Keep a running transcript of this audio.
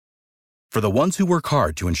For the ones who work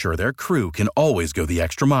hard to ensure their crew can always go the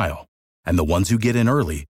extra mile, and the ones who get in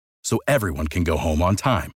early so everyone can go home on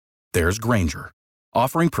time, there's Grainger,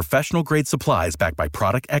 offering professional-grade supplies backed by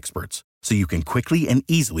product experts so you can quickly and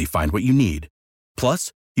easily find what you need.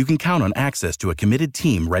 Plus, you can count on access to a committed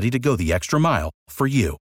team ready to go the extra mile for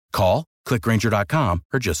you. Call, click Grainger.com,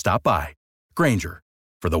 or just stop by. Grainger,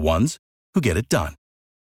 for the ones who get it done.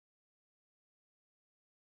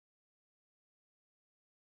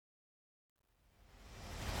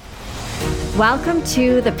 Welcome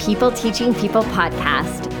to the People Teaching People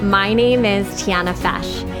podcast. My name is Tiana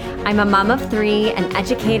Fesh. I'm a mom of three, an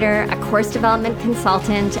educator, a course development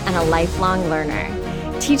consultant, and a lifelong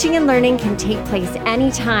learner. Teaching and learning can take place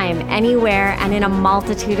anytime, anywhere, and in a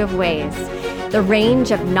multitude of ways. The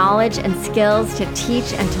range of knowledge and skills to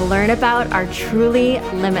teach and to learn about are truly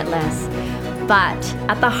limitless. But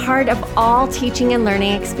at the heart of all teaching and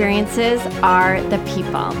learning experiences are the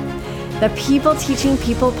people. The People Teaching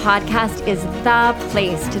People podcast is the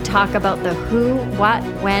place to talk about the who, what,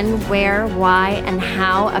 when, where, why, and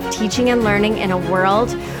how of teaching and learning in a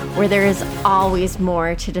world where there is always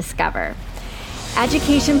more to discover.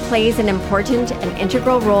 Education plays an important and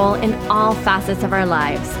integral role in all facets of our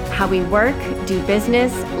lives: how we work, do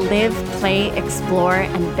business, live, play, explore,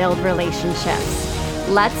 and build relationships.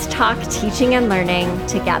 Let's talk teaching and learning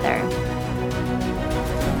together.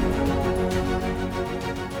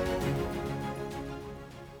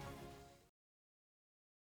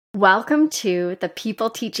 Welcome to the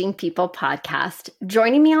People Teaching People podcast.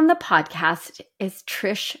 Joining me on the podcast is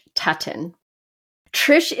Trish Tutton.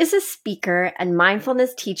 Trish is a speaker and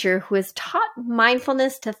mindfulness teacher who has taught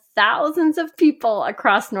mindfulness to thousands of people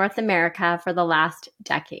across North America for the last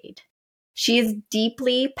decade. She is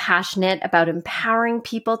deeply passionate about empowering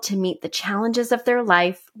people to meet the challenges of their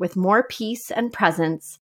life with more peace and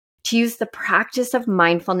presence, to use the practice of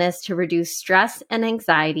mindfulness to reduce stress and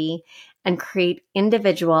anxiety, and create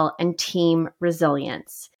individual and team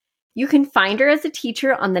resilience. You can find her as a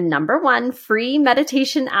teacher on the #1 free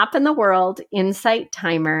meditation app in the world, Insight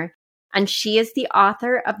Timer, and she is the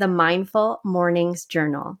author of the Mindful Mornings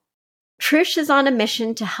Journal. Trish is on a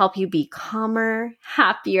mission to help you be calmer,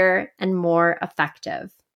 happier, and more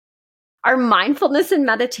effective. Are mindfulness and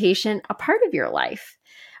meditation a part of your life?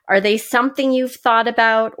 Are they something you've thought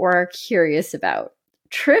about or are curious about?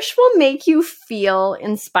 Trish will make you feel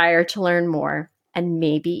inspired to learn more and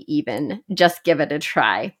maybe even just give it a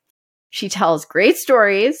try. She tells great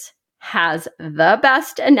stories, has the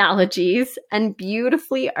best analogies, and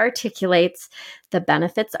beautifully articulates the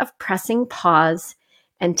benefits of pressing pause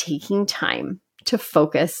and taking time to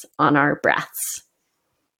focus on our breaths.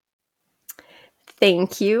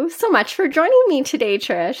 Thank you so much for joining me today,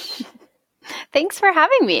 Trish. Thanks for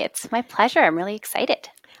having me. It's my pleasure. I'm really excited.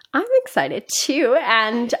 I'm excited too,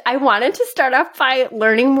 and I wanted to start off by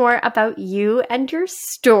learning more about you and your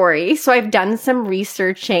story. So I've done some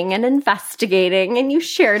researching and investigating, and you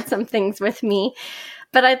shared some things with me,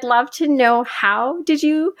 but I'd love to know, how did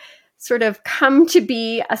you sort of come to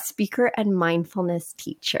be a speaker and mindfulness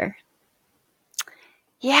teacher?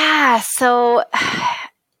 Yeah, so,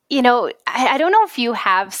 I don't know if you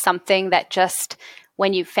have something that just,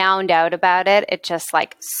 when you found out about it, it just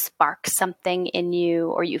like sparks something in you,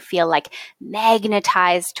 or you feel like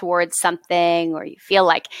magnetized towards something, or you feel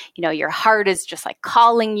like, your heart is just like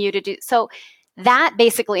calling you to do. So that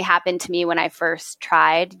basically happened to me when I first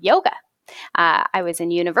tried yoga. I was in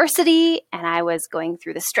university and I was going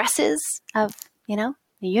through the stresses of, the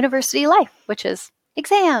university life, which is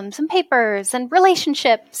exams and papers and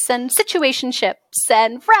relationships and situationships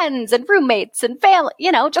and friends and roommates and family,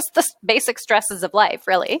 just the basic stresses of life,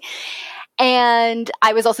 really. And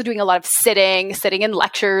I was also doing a lot of sitting in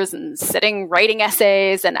lectures and writing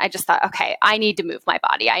essays. And I just thought, okay, I need to move my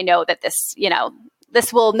body. I know that this,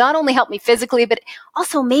 this will not only help me physically, but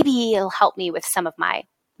also maybe it'll help me with some of my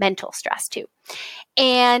mental stress too.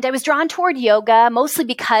 And I was drawn toward yoga mostly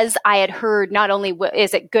because I had heard not only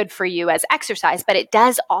is it good for you as exercise, but it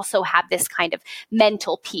does also have this kind of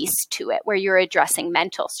mental piece to it where you're addressing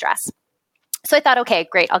mental stress. So I thought, okay,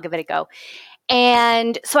 great, I'll give it a go.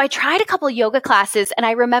 And so I tried a couple of yoga classes, and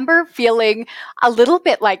I remember feeling a little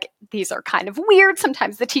bit like these are kind of weird.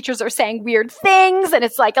 Sometimes the teachers are saying weird things and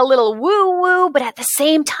it's like a little woo-woo, but at the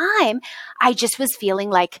same time, I just was feeling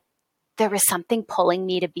like there was something pulling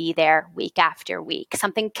me to be there week after week.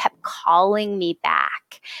 Something kept calling me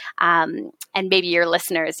back. And maybe your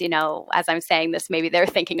listeners, as I'm saying this, maybe they're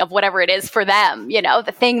thinking of whatever it is for them,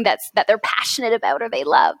 the thing that they're passionate about or they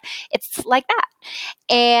love. It's like that.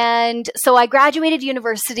 And so I graduated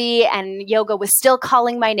university and yoga was still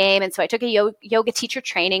calling my name. And so I took a yoga teacher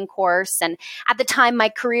training course. And at the time, my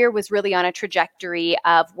career was really on a trajectory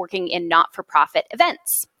of working in not-for-profit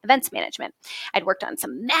events management. I'd worked on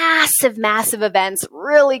some massive events,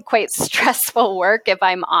 really quite stressful work, if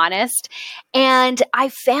I'm honest. And I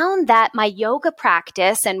found that my yoga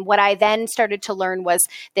practice and what I then started to learn was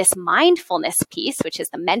this mindfulness piece, which is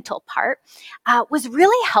the mental part, was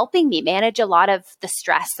really helping me manage a lot of the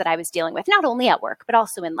stress that I was dealing with, not only at work, but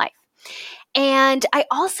also in life. And I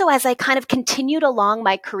also, as I kind of continued along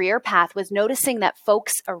my career path, was noticing that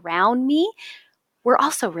folks around me were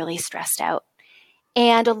also really stressed out.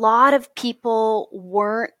 And a lot of people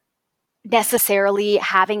weren't necessarily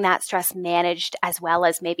having that stress managed as well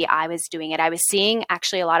as maybe I was doing it. I was seeing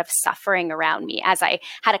actually a lot of suffering around me as I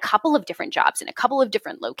had a couple of different jobs in a couple of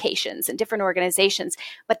different locations and different organizations.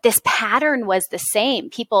 But this pattern was the same.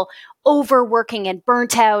 People overworking and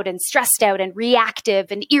burnt out and stressed out and reactive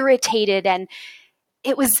and irritated. And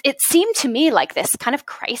it seemed to me like this kind of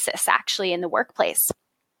crisis actually in the workplace.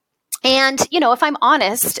 And, if I'm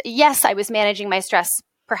honest, yes, I was managing my stress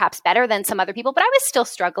perhaps better than some other people, but I was still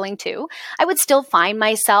struggling too. I would still find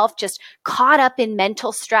myself just caught up in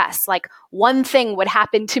mental stress. Like one thing would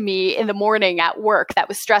happen to me in the morning at work that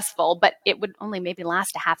was stressful, but it would only maybe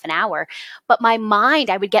last a half an hour. But my mind,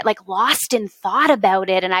 I would get like lost in thought about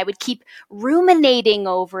it, and I would keep ruminating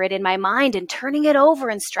over it in my mind and turning it over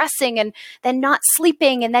and stressing and then not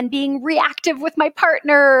sleeping and then being reactive with my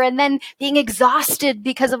partner and then being exhausted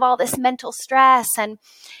because of all this mental stress. And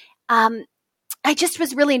I just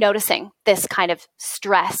was really noticing this kind of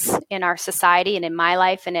stress in our society and in my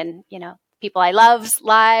life and in, people I love's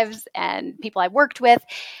lives and people I worked with.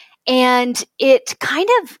 And it kind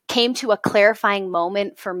of came to a clarifying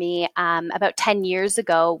moment for me about 10 years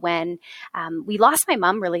ago when we lost my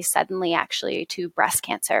mom really suddenly, actually, to breast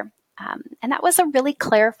cancer. And that was a really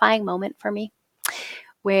clarifying moment for me,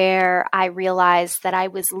 where I realized that I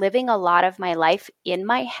was living a lot of my life in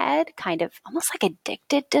my head, kind of almost like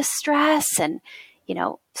addicted to stress. And,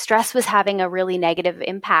 stress was having a really negative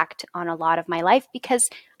impact on a lot of my life because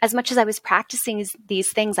as much as I was practicing these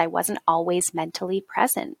things, I wasn't always mentally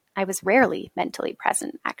present. I was rarely mentally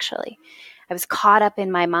present, actually. I was caught up in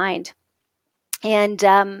my mind.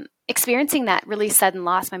 And experiencing that really sudden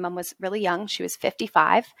loss, my mom was really young. She was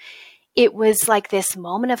 55. It was like this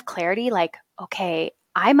moment of clarity, like, okay,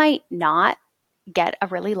 I might not get a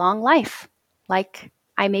really long life, like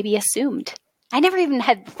I maybe assumed. I never even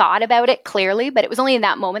had thought about it clearly, but it was only in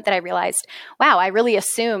that moment that I realized, wow, I really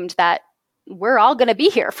assumed that we're all going to be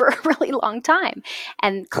here for a really long time.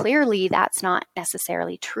 And clearly that's not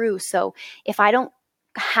necessarily true. So if I don't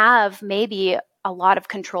have maybe a lot of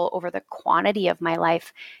control over the quantity of my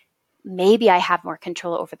life, maybe I have more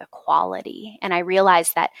control over the quality. And I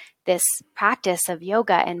realized that this practice of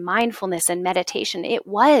yoga and mindfulness and meditation, it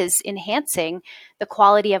was enhancing the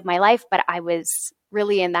quality of my life, but I was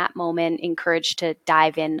really in that moment encouraged to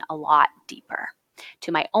dive in a lot deeper to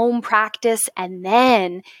my own practice, and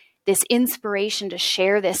then this inspiration to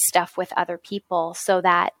share this stuff with other people so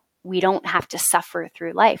that we don't have to suffer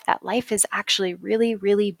through life. That life is actually really,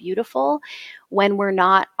 really beautiful when we're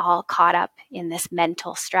not all caught up in this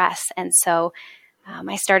mental stress. And so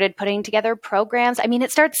I started putting together programs. I mean,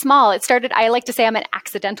 it starts small. I like to say I'm an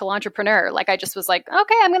accidental entrepreneur. Like I just was like,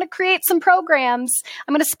 okay, I'm going to create some programs.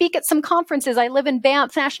 I'm going to speak at some conferences. I live in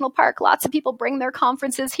Banff National Park. Lots of people bring their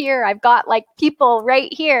conferences here. I've got like people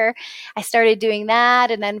right here. I started doing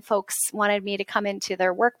that. And then folks wanted me to come into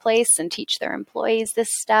their workplace and teach their employees this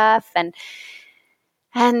stuff. And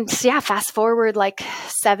yeah, fast forward like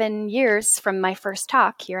 7 years from my first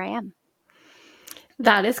talk, here I am.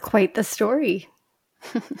 That is quite the story.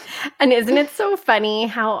 And isn't it so funny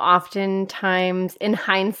how oftentimes in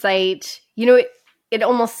hindsight, it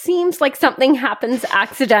almost seems like something happens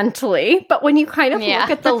accidentally, but when you kind of look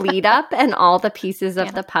at the lead up and all the pieces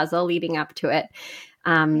of the puzzle leading up to it,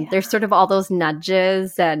 there's sort of all those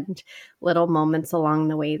nudges and little moments along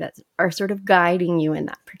the way that are sort of guiding you in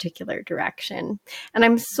that particular direction. And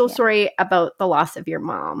I'm so sorry about the loss of your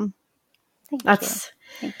mom.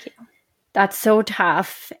 Thank you. That's so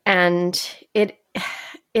tough. And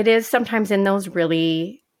it is sometimes in those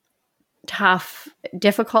really tough,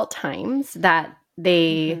 difficult times that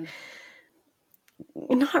they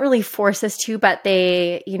not really force us to, but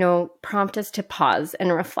they, prompt us to pause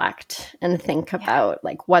and reflect and think about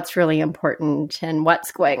like what's really important and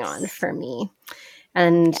what's going on for me.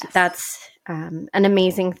 And that's an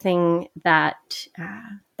amazing thing that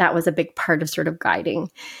was a big part of sort of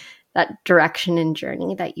guiding that direction and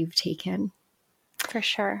journey that you've taken. For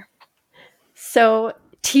sure. So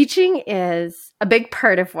teaching is a big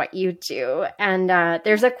part of what you do. And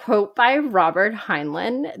there's a quote by Robert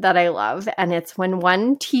Heinlein that I love, and it's when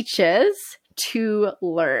one teaches to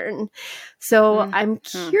learn. So I'm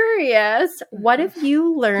curious, what have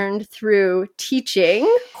you learned through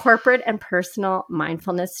teaching corporate and personal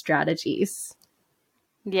mindfulness strategies?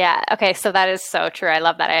 Yeah. Okay. So that is so true. I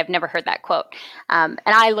love that. I've never heard that quote. And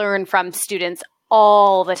I learn from students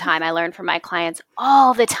all the time. I learn from my clients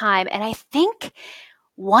all the time. And I think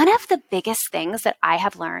one of the biggest things that I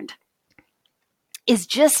have learned is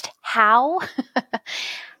just how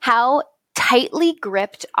tightly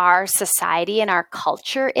gripped our society and our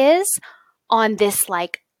culture is on this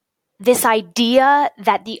idea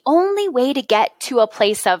that the only way to get to a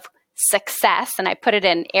place of success, and I put it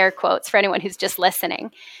in air quotes for anyone who's just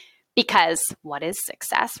listening, because what is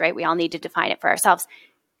success, right? We all need to define it for ourselves.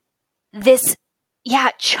 This,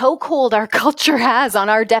 chokehold our culture has on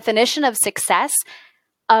our definition of success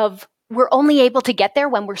of we're only able to get there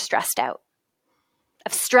when we're stressed out,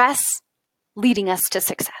 of stress leading us to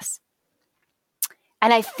success.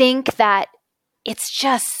 And I think that it's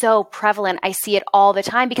just so prevalent. I see it all the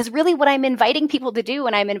time because really what I'm inviting people to do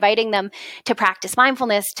when I'm inviting them to practice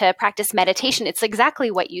mindfulness, to practice meditation, it's exactly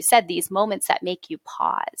what you said, these moments that make you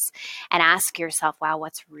pause and ask yourself, wow,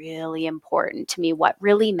 what's really important to me? What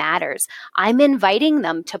really matters? I'm inviting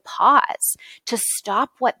them to pause, to stop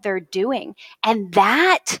what they're doing. And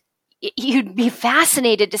that you'd be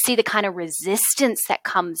fascinated to see the kind of resistance that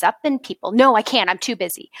comes up in people. No, I can't. I'm too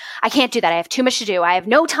busy. I can't do that. I have too much to do. I have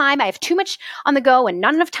no time. I have too much on the go and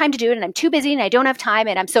not enough time to do it. And I'm too busy and I don't have time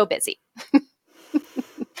and I'm so busy.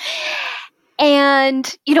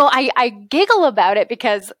 And, I giggle about it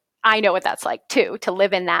because I know what that's like too, to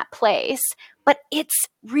live in that place. But it's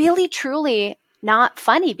really, truly not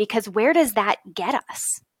funny because where does that get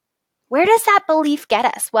us? Where does that belief get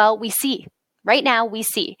us? Well, we see. Right now, we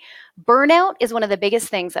see burnout is one of the biggest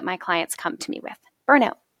things that my clients come to me with.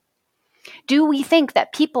 Burnout. Do we think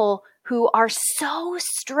that people who are so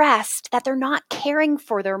stressed that they're not caring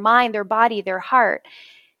for their mind, their body, their heart,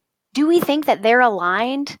 do we think that they're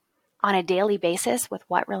aligned on a daily basis with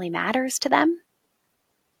what really matters to them?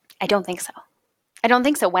 I don't think so. I don't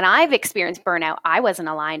think so. When I've experienced burnout, I wasn't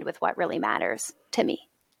aligned with what really matters to me.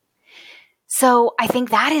 So I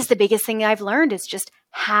think that is the biggest thing I've learned is just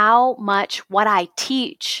how much what I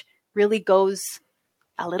teach really goes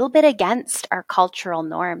a little bit against our cultural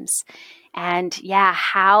norms. And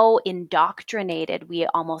how indoctrinated we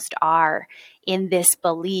almost are in this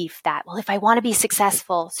belief that, well, if I want to be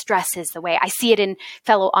successful, stress is the way. I see it in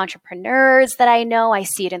fellow entrepreneurs that I know. I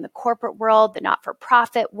see it in the corporate world, the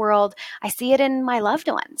not-for-profit world. I see it in my loved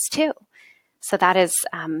ones too. So that is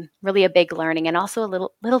really a big learning and also a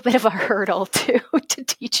little bit of a hurdle too to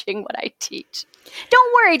teaching what I teach.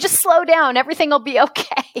 Don't worry, just slow down. Everything will be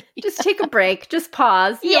okay. Just take a break. Just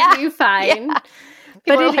pause. You'll be fine. Yeah.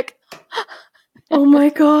 But oh my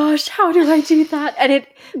gosh, how do I do that? And it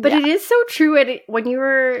is so true. And when you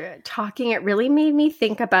were talking, it really made me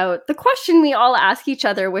think about the question we all ask each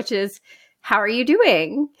other, which is, how are you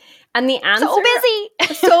doing? And the answer, so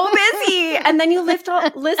busy. And then you list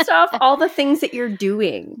off all the things that you're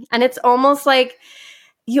doing. And it's almost like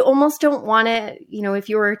you almost don't want to, if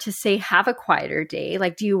you were to say, have a quieter day,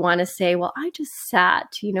 like, do you want to say, well, I just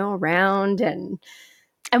sat, around and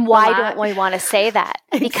why don't we want to say that?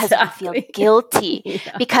 Because we feel guilty.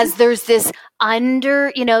 Because there's this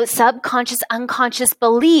subconscious, unconscious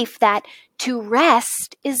belief that to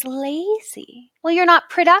rest is lazy. Well, you're not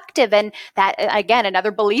productive. And that, again,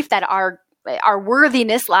 another belief that our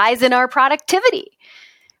worthiness lies in our productivity,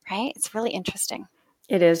 right? It's really interesting.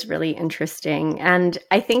 It is really interesting. And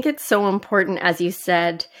I think it's so important, as you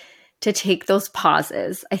said, to take those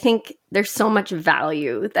pauses. I think there's so much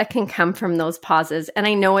value that can come from those pauses. And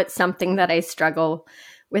I know it's something that I struggle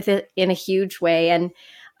with it in a huge way. And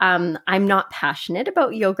I'm not passionate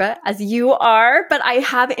about yoga as you are, but I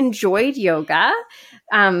have enjoyed yoga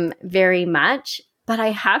very much. But I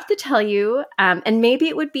have to tell you, and maybe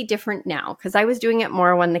it would be different now because I was doing it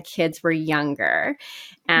more when the kids were younger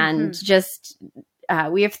and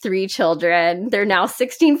we have 3 children. They're now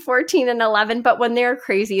 16, 14, and 11. But when they're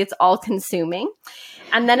crazy, it's all consuming.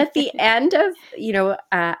 And then at the end of,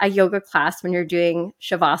 a yoga class, when you're doing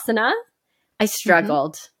Shavasana, I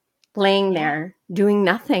struggled laying there doing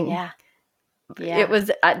nothing. Yeah. It was,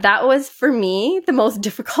 that was for me the most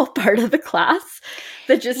difficult part of the class.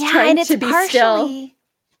 That just trying to be still.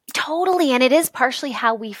 Totally. And it is partially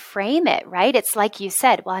how we frame it, right? It's like you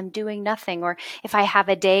said, well, I'm doing nothing. Or if I have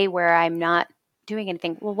a day where I'm not doing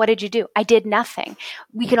anything, well, what did you do? I did nothing.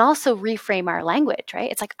 We can also reframe our language, right?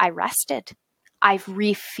 It's like, I rested. I've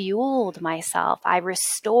refueled myself. I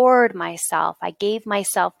restored myself. I gave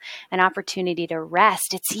myself an opportunity to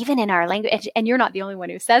rest. It's even in our language. And you're not the only one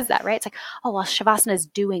who says that, right? It's like, oh, well, Shavasana is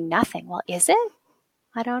doing nothing. Well, is it?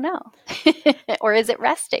 I don't know. Or is it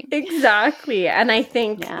resting? Exactly. And I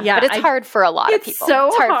think, but it's hard for a lot of people. So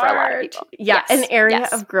it's hard for a lot of people. Yeah. Yes. An area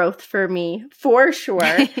of growth for me, for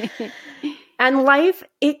sure. And life,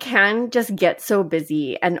 it can just get so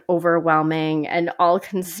busy and overwhelming and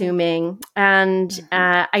all-consuming. And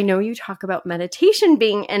I know you talk about meditation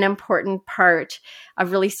being an important part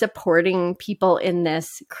of really supporting people in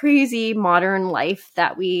this crazy modern life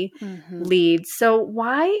that we lead. So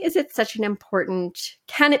why is it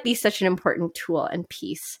can it be such an important tool and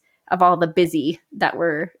piece of all the busy that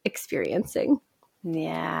we're experiencing?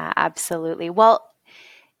 Yeah, absolutely. Well,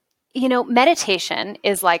 meditation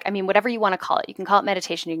is like, whatever you want to call it. You can call it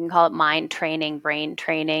meditation. You can call it mind training, brain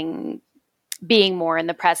training, being more in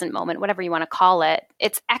the present moment, whatever you want to call it.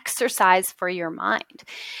 It's exercise for your mind.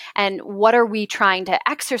 And what are we trying to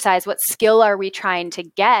exercise? What skill are we trying to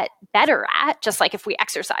get better at? Just like if we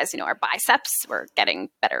exercise, our biceps, we're getting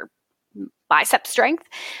better bicep strength.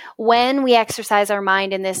 When we exercise our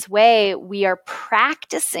mind in this way, we are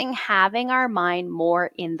practicing having our mind more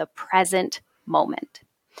in the present moment.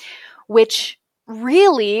 Which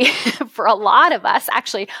really, for a lot of us,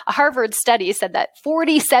 actually, a Harvard study said that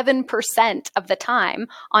 47% of the time,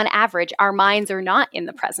 on average, our minds are not in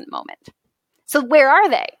the present moment. So where are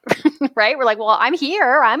they, right? We're like, well, I'm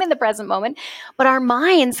here, I'm in the present moment, but our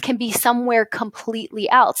minds can be somewhere completely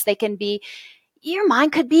else. Your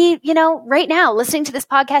mind could be, right now, listening to this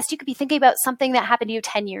podcast, you could be thinking about something that happened to you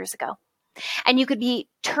 10 years ago. And you could be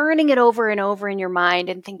turning it over and over in your mind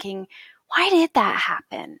and thinking, why did that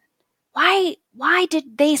happen? Why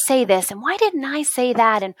did they say this? And why didn't I say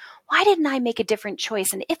that? And why didn't I make a different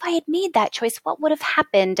choice? And if I had made that choice, what would have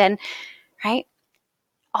happened? And right,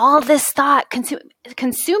 all this thought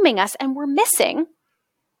consuming us, and we're missing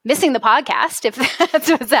the podcast, if that's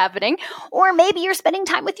what's happening. Or maybe you're spending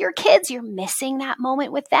time with your kids. You're missing that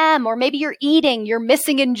moment with them. Or maybe you're eating. You're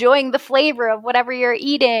missing enjoying the flavor of whatever you're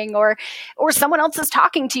eating. Or someone else is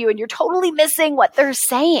talking to you and you're totally missing what they're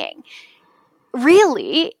saying.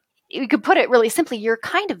 Really, you could put it really simply, you're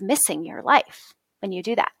kind of missing your life when you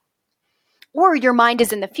do that. Or your mind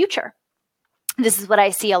is in the future. This is what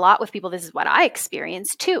I see a lot with people. This is what I experience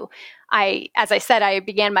too. As I said, I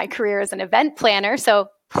began my career as an event planner. So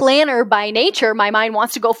planner by nature, my mind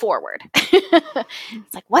wants to go forward.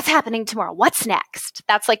 It's like, what's happening tomorrow? What's next?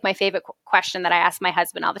 That's like my favorite question that I ask my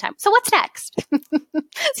husband all the time. So what's next?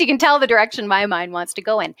 So you can tell the direction my mind wants to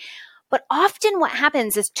go in. But often what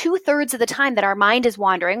happens is 2/3 of the time that our mind is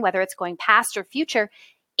wandering, whether it's going past or future,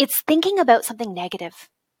 it's thinking about something negative,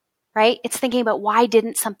 right? It's thinking about why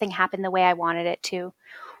didn't something happen the way I wanted it to?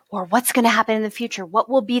 Or what's going to happen in the future? What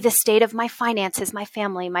will be the state of my finances, my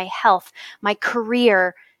family, my health, my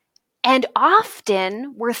career? And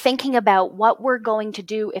often we're thinking about what we're going to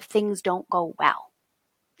do if things don't go well,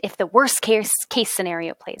 if the worst case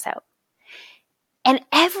scenario plays out. And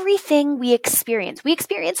everything we experience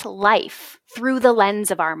life through the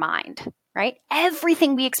lens of our mind, right?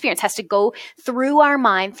 Everything we experience has to go through our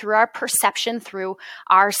mind, through our perception, through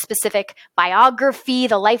our specific biography,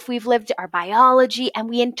 the life we've lived, our biology, and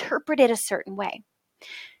we interpret it a certain way.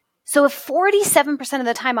 So if 47% of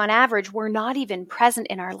the time on average, we're not even present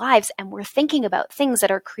in our lives and we're thinking about things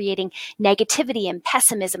that are creating negativity and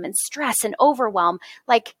pessimism and stress and overwhelm,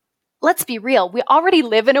 like, let's be real, we already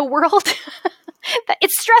live in a world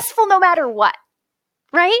it's stressful no matter what,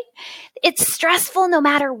 right? It's stressful no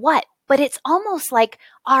matter what, but it's almost like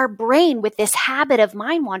our brain with this habit of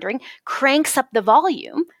mind wandering cranks up the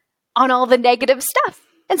volume on all the negative stuff.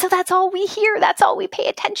 And so that's all we hear. That's all we pay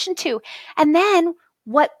attention to. And then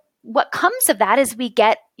what comes of that is we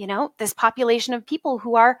get, this population of people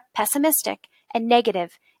who are pessimistic and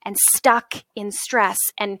negative and stuck in stress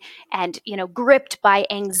and gripped by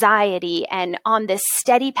anxiety and on this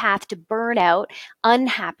steady path to burnout,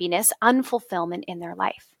 unhappiness, unfulfillment in their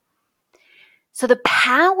life. So the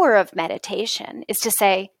power of meditation is to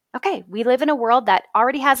say, okay, we live in a world that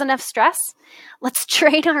already has enough stress. Let's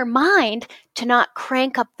train our mind to not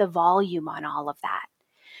crank up the volume on all of that,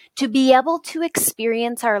 to be able to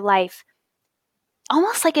experience our life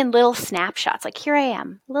almost like in little snapshots. Like, here I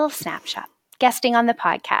am, little snapshot, guesting on the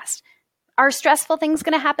podcast. Are stressful things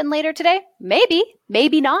going to happen later today? Maybe,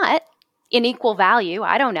 maybe not. In equal value,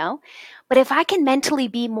 I don't know. But if I can mentally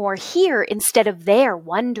be more here instead of there,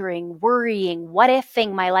 wondering, worrying, what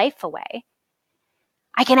ifing my life away,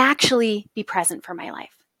 I can actually be present for my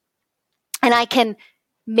life. And I can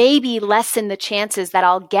maybe lessen the chances that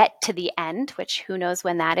I'll get to the end, which who knows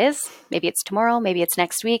when that is. Maybe it's tomorrow, maybe it's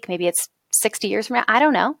next week, maybe it's 60 years from now. I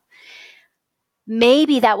don't know.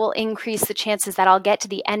 Maybe that will increase the chances that I'll get to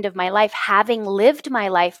the end of my life having lived my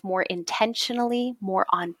life more intentionally, more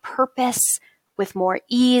on purpose, with more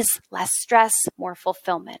ease, less stress, more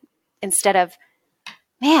fulfillment. Instead of,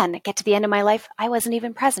 man, get to the end of my life, I wasn't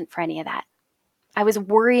even present for any of that. I was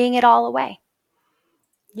worrying it all away.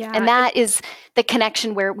 Yeah. And that is the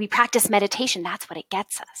connection where we practice meditation. That's what it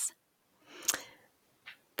gets us.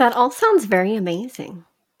 That all sounds very amazing.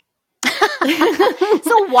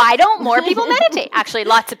 So why don't more people meditate? Actually,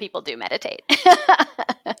 lots of people do meditate.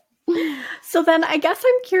 So then I guess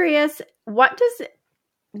I'm curious, what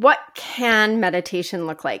can meditation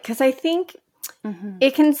look like? Because I think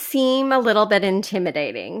it can seem a little bit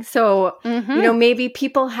intimidating. So, maybe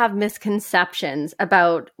people have misconceptions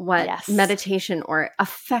about what meditation or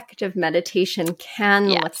effective meditation can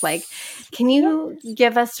look like. Can you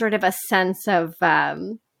give us sort of a sense of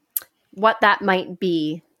what that might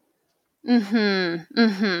be? A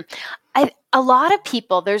lot of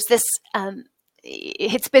people, there's this,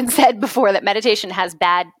 it's been said before that meditation has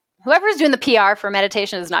whoever's doing the PR for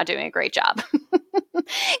meditation is not doing a great job.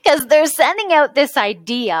 Because they're sending out this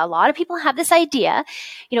idea. A lot of people have this idea.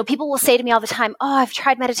 People will say to me all the time, oh, I've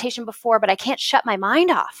tried meditation before, but I can't shut my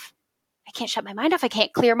mind off. I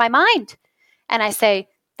can't clear my mind. And I say,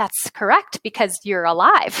 that's correct, because you're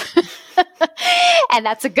alive. And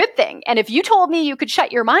that's a good thing. And if you told me you could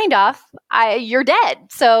shut your mind off, you're dead.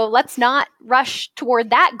 So let's not rush toward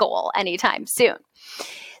that goal anytime soon.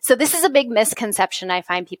 So this is a big misconception I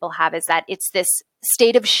find people have, is that it's this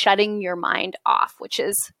state of shutting your mind off, which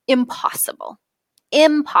is impossible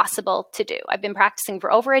to do. I've been practicing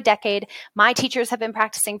for over a decade. My teachers have been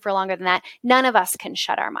practicing for longer than that. None of us can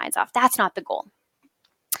shut our minds off. That's not the goal.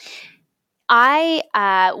 I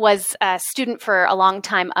was a student for a long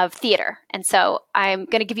time of theater. And so I'm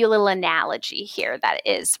going to give you a little analogy here that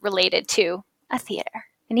is related to a theater.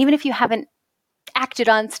 And even if you haven't acted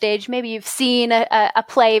on stage, maybe you've seen a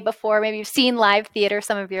play before, maybe you've seen live theater,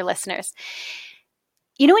 some of your listeners.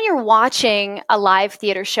 When you're watching a live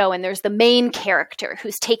theater show and there's the main character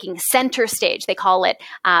who's taking center stage, they call it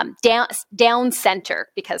down center,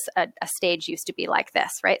 because a stage used to be like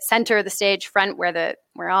this, right? Center of the stage, front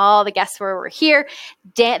where all the guests were here.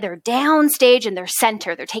 They're down stage and they're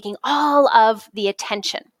center. They're taking all of the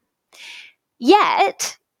attention.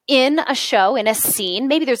 Yet, in a show, in a scene,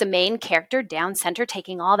 maybe there's a main character down center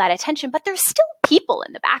taking all that attention, but there's still people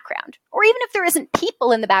in the background. Or even if there isn't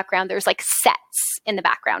people in the background, there's like sets in the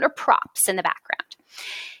background or props in the background.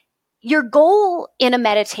 Your goal in a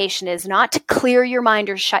meditation is not to clear your mind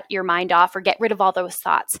or shut your mind off or get rid of all those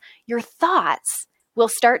thoughts. Your thoughts will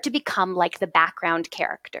start to become like the background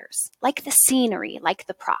characters, like the scenery, like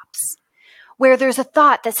the props, where there's a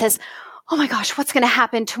thought that says, oh my gosh, what's going to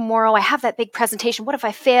happen tomorrow? I have that big presentation. What if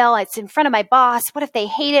I fail? It's in front of my boss. What if they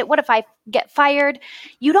hate it? What if I get fired?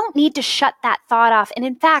 You don't need to shut that thought off. And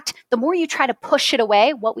in fact, the more you try to push it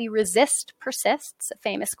away, what we resist persists, a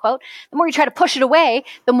famous quote. The more you try to push it away,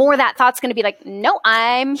 the more that thought's going to be like, no,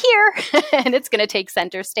 I'm here. And it's going to take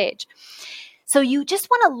center stage. So you just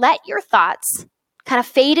want to let your thoughts kind of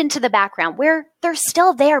fade into the background where they're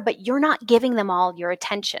still there, but you're not giving them all your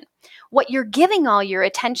attention. What you're giving all your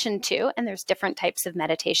attention to, and there's different types of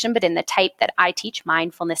meditation, but in the type that I teach,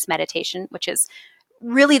 mindfulness meditation, which is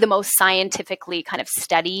really the most scientifically kind of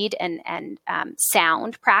studied and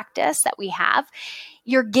sound practice that we have,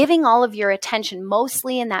 you're giving all of your attention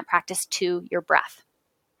mostly in that practice to your breath.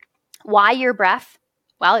 Why your breath?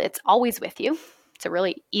 Well, it's always with you. It's a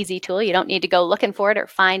really easy tool. You don't need to go looking for it or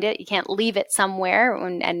find it. You can't leave it somewhere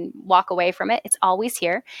and walk away from it. It's always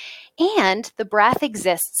here. And the breath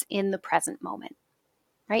exists in the present moment,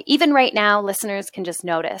 right? Even right now, listeners can just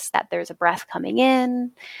notice that there's a breath coming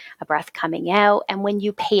in, a breath coming out. And when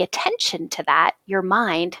you pay attention to that, your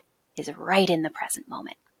mind is right in the present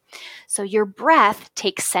moment. So your breath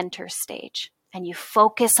takes center stage and you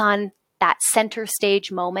focus on that center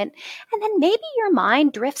stage moment. And then maybe your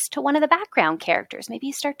mind drifts to one of the background characters. Maybe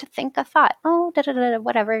you start to think a thought, oh,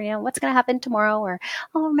 whatever, what's going to happen tomorrow? Or,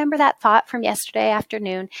 oh, remember that thought from yesterday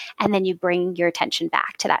afternoon. And then you bring your attention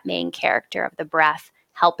back to that main character of the breath,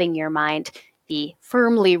 helping your mind be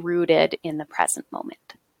firmly rooted in the present moment.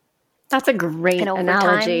 That's a great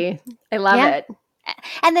analogy. I love it.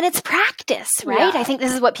 And then it's practice, right? Yeah. I think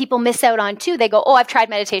this is what people miss out on too. They go, oh, I've tried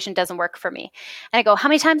meditation, doesn't work for me. And I go, how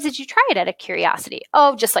many times did you try it out of curiosity?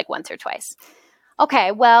 Oh, just like once or twice.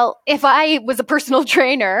 Okay, well, if I was a personal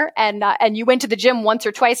trainer and you went to the gym once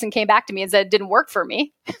or twice and came back to me and said it didn't work for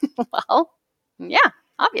me, well, yeah,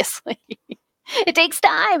 obviously. It takes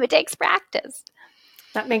time. It takes practice.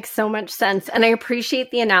 That makes so much sense. And I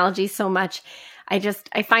appreciate the analogy so much. I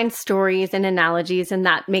find stories and analogies and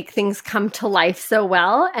that make things come to life so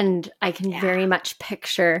well. And I can very much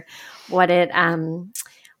picture what it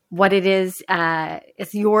is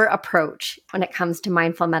your approach when it comes to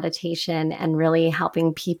mindful meditation and really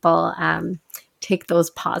helping people take those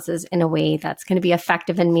pauses in a way that's going to be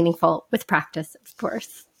effective and meaningful with practice, of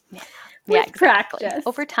course. Yeah, exactly. Practice.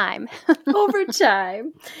 Over time. Over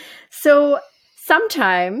time. So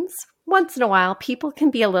sometimes, once in a while, people can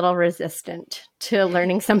be a little resistant to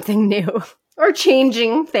learning something new or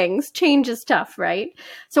changing things. Change is tough, right?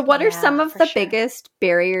 So what are some of the biggest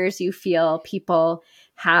barriers you feel people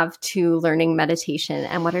have to learning meditation?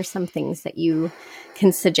 And what are some things that you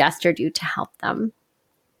can suggest or do to help them?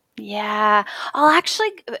 Yeah, I'll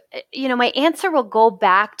actually, my answer will go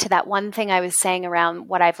back to that one thing I was saying around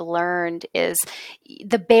what I've learned is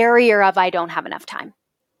the barrier of I don't have enough time.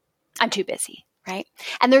 I'm too busy, right?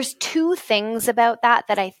 And there's two things about that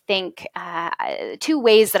I think, two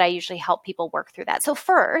ways that I usually help people work through that. So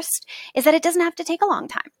first is that it doesn't have to take a long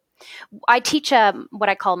time. I teach what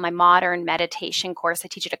I call my modern meditation course. I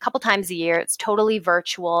teach it a couple times a year. It's totally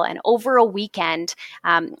virtual. And over a weekend,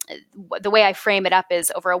 the way I frame it up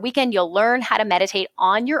is over a weekend, you'll learn how to meditate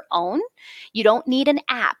on your own. You don't need an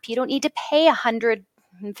app. You don't need to pay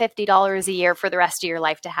 $150 a year for the rest of your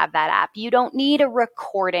life to have that app. You don't need a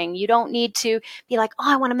recording. You don't need to be like, oh,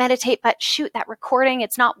 I want to meditate, but shoot, that recording,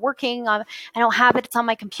 it's not working. I don't have it. It's on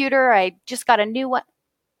my computer. I just got a new one.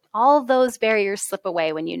 All those barriers slip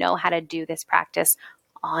away when you know how to do this practice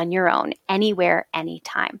on your own, anywhere,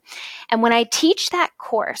 anytime. And when I teach that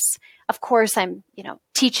course, of course, I'm,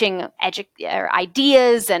 teaching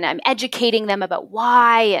ideas and I'm educating them about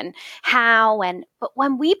why and how. But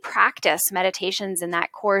when we practice meditations in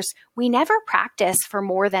that course, we never practice for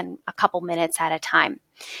more than a couple minutes at a time.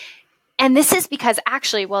 And this is because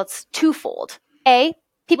actually, it's twofold. A,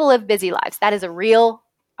 people live busy lives. That is a real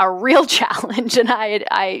challenge. And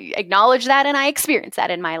I acknowledge that and I experience that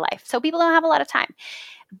in my life. So people don't have a lot of time.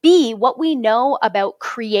 B, what we know about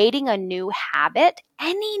creating a new habit,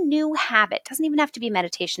 any new habit, doesn't even have to be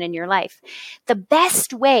meditation in your life. The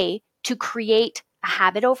best way to create a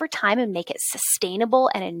habit over time and make it sustainable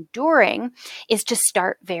and enduring is to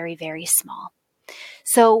start very, very small.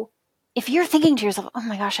 So if you're thinking to yourself, oh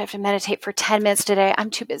my gosh, I have to meditate for 10 minutes today. I'm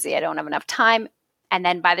too busy. I don't have enough time. And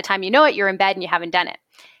then by the time you know it, you're in bed and you haven't done it.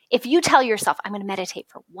 If you tell yourself, I'm going to meditate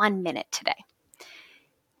for 1 minute today,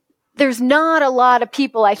 there's not a lot of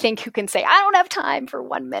people, I think, who can say, I don't have time for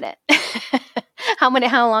 1 minute. How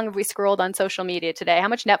long have we scrolled on social media today? How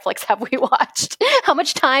much Netflix have we watched? How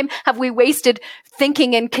much time have we wasted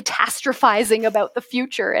thinking and catastrophizing about the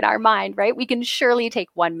future in our mind, right? We can surely take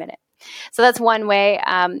 1 minute. So that's one way.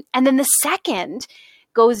 And then the second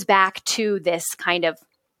goes back to this kind of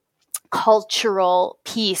cultural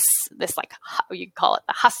piece, this you call it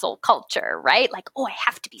the hustle culture, right? Like, oh, I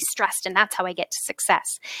have to be stressed and that's how I get to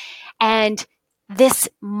success. And this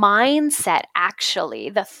mindset, actually,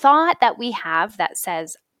 the thought that we have that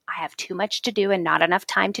says, I have too much to do and not enough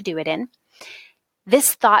time to do it in,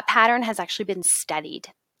 this thought pattern has actually been studied.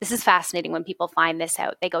 This is fascinating when people find this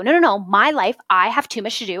out. They go, no, my life, I have too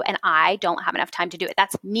much to do and I don't have enough time to do it.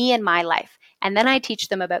 That's me and my life. And then I teach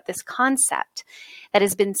them about this concept that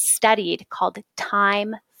has been studied called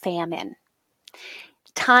time famine.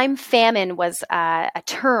 Time famine was a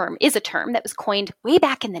term that was coined way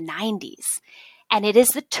back in the 90s. And it is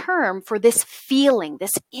the term for this feeling,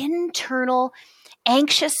 this internal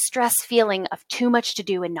anxious stress feeling of too much to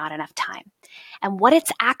do and not enough time. And what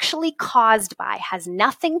it's actually caused by has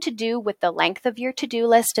nothing to do with the length of your to-do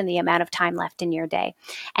list and the amount of time left in your day.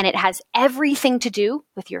 And it has everything to do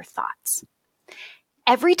with your thoughts.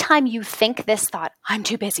 Every time you think this thought, I'm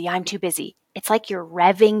too busy, it's like you're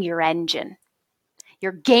revving your engine.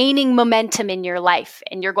 You're gaining momentum in your life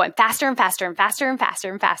and you're going faster and faster and faster and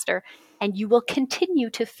faster and faster. And you will continue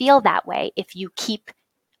to feel that way if you keep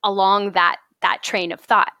along that train of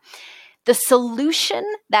thought. The solution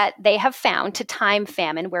that they have found to time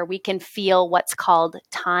famine, where we can feel what's called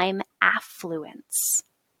time affluence.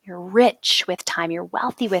 You're rich with time, you're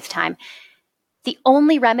wealthy with time. The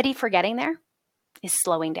only remedy for getting there is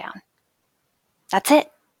slowing down. That's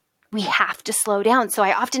it. We have to slow down. So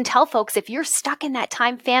I often tell folks, if you're stuck in that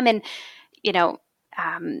time famine,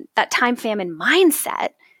 that time famine mindset,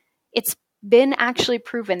 it's been actually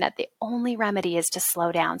proven that the only remedy is to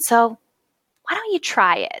slow down. So why don't you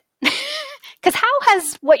try it? Because how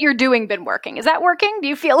has what you're doing been working? Is that working? Do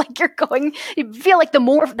you feel like you feel like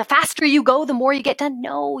the faster you go, the more you get done?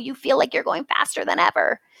 No, you feel like you're going faster than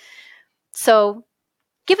ever. So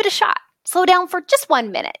give it a shot. Slow down for just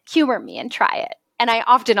 1 minute. Humor me and try it. And I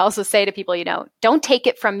often also say to people, don't take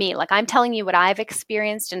it from me. Like I'm telling you what I've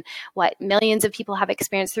experienced and what millions of people have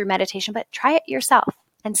experienced through meditation, but try it yourself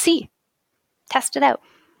and see. Test it out.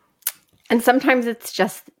 And sometimes it's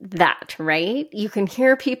just that, right? You can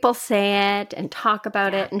hear people say it and talk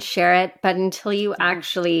about it and share it, but until you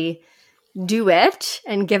actually do it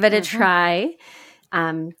and give it a try,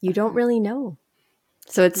 you don't really know.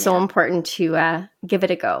 So it's so important to give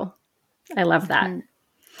it a go. I love that.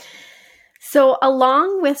 So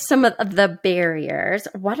along with some of the barriers,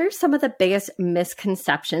 what are some of the biggest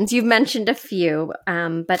misconceptions? You've mentioned a few,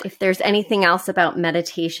 but if there's anything else about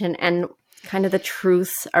meditation and kind of the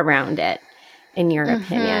truths around it, in your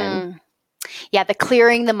opinion? Yeah, the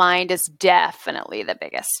clearing the mind is definitely the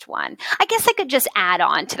biggest one. I guess I could just add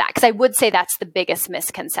on to that because I would say that's the biggest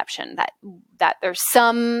misconception, that there's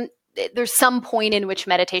some point in which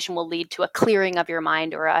meditation will lead to a clearing of your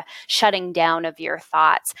mind or a shutting down of your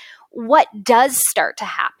thoughts. What does start to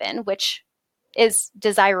happen, which is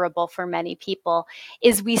desirable for many people,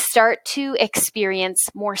 is we start to experience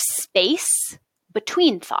more space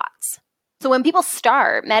between thoughts. So when people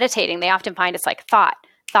start meditating, they often find it's like thought,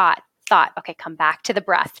 thought, thought. Okay, come back to the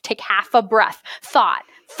breath. Take half a breath. Thought,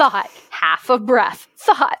 thought, half a breath.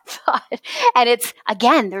 Thought, thought. And it's,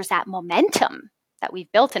 again, there's that momentum that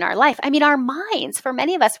we've built in our life. I mean, our minds, for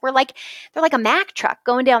many of us, they're like a Mack truck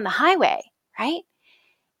going down the highway, right?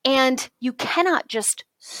 And you cannot just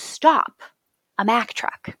stop a Mack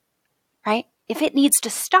truck, right? If it needs to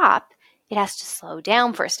stop, it has to slow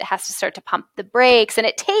down first. It has to start to pump the brakes, and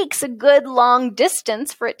it takes a good long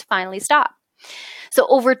distance for it to finally stop. So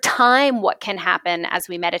over time, what can happen as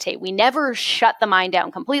we meditate? We never shut the mind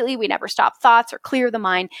down completely. We never stop thoughts or clear the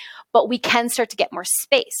mind, but we can start to get more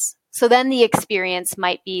space. So then the experience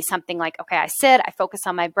might be something like, okay, I sit, I focus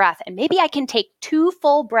on my breath, and maybe I can take 2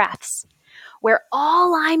 full breaths where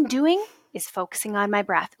all I'm doing is focusing on my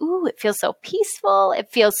breath. Ooh, it feels so peaceful. It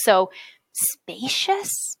feels so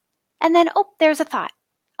spacious. And then, oh, there's a thought.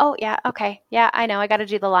 Oh, yeah, okay. Yeah, I know. I got to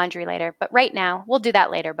do the laundry later. But right now, we'll do that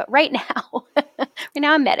later. But right now,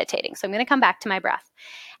 I'm meditating. So I'm going to come back to my breath.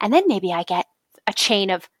 And then maybe I get a chain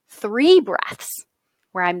of 3 breaths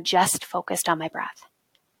where I'm just focused on my breath.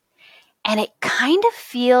 And it kind of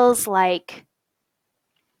feels like,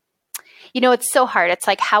 it's so hard. It's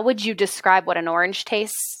like, how would you describe what an orange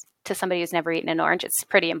tastes to somebody who's never eaten an orange? It's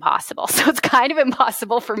pretty impossible. So it's kind of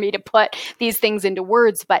impossible for me to put these things into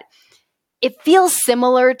words, but it feels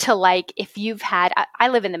similar to like if you've had, I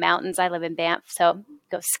live in the mountains, I live in Banff, so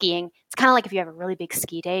go skiing. It's kind of like if you have a really big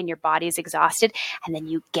ski day and your body's exhausted and then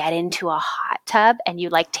you get into a hot tub and you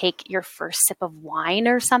like take your first sip of wine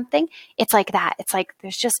or something. It's like that. It's like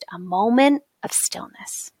there's just a moment of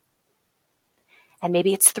stillness. And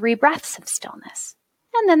maybe it's 3 breaths of stillness.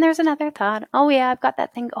 And then there's another thought. Oh yeah, I've got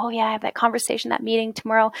that thing. Oh yeah, I have that conversation, that meeting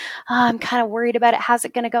tomorrow. Oh, I'm kind of worried about it. How's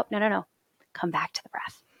it going to go? No. Come back to the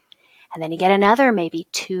breath. And then you get another maybe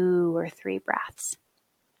 2 or 3 breaths.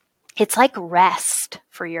 It's like rest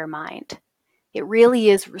for your mind. It really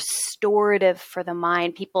is restorative for the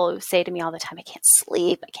mind. People say to me all the time, I can't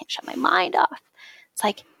sleep. I can't shut my mind off. It's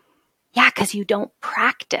like, yeah, because you don't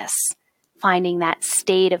practice finding that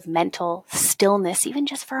state of mental stillness, even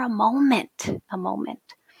just for a moment.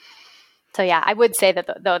 So yeah, I would say that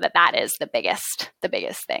that is the biggest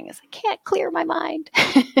thing is I can't clear my mind.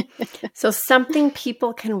 So something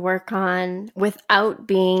people can work on without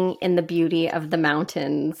being in the beauty of the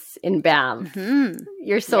mountains in Banff. Mm-hmm.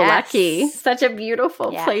 You're so lucky. Such a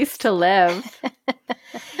beautiful place to live.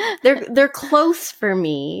 They're close for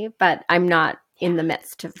me, but I'm not in the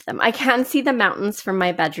midst of them. I can see the mountains from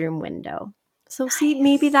my bedroom window. So see,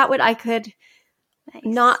 maybe I could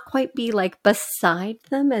not quite be like beside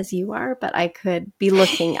them as you are, but I could be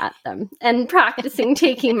looking at them and practicing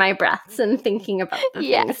taking my breaths and thinking about the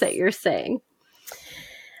things that you're saying.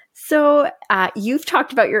 So you've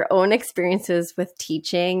talked about your own experiences with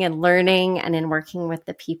teaching and learning and in working with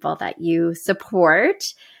the people that you support.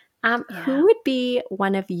 Who would be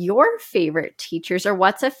one of your favorite teachers, or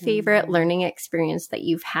what's a favorite learning experience that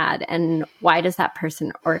you've had, and why does that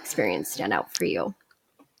person or experience stand out for you?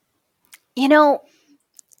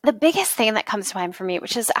 The biggest thing that comes to mind for me,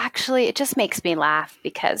 which is actually, it just makes me laugh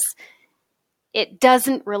because it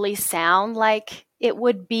doesn't really sound like it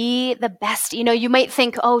would be the best. You might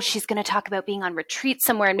think, oh, she's going to talk about being on retreat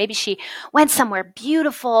somewhere, and maybe she went somewhere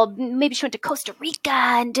beautiful. Maybe she went to Costa Rica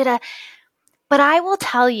and but I will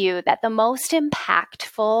tell you that the most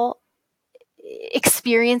impactful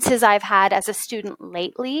experiences I've had as a student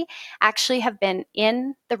lately actually have been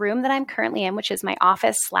in the room that I'm currently in, which is my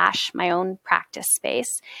office / my own practice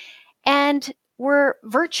space. And were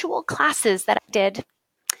virtual classes that I did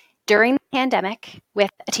during the pandemic with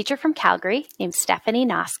a teacher from Calgary named Stephanie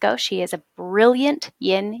Nosko. She is a brilliant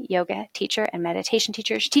yin yoga teacher and meditation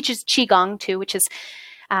teacher. She teaches Qigong too, which is,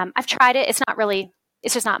 I've tried it.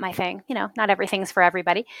 It's just not my thing. Not everything's for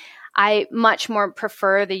everybody. I much more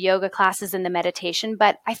prefer the yoga classes and the meditation.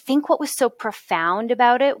 But I think what was so profound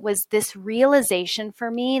about it was this realization for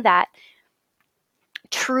me that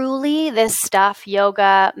truly this stuff,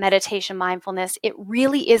 yoga, meditation, mindfulness, it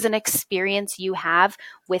really is an experience you have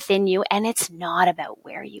within you. And it's not about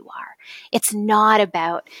where you are. It's not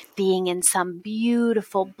about being in some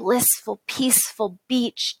beautiful, blissful, peaceful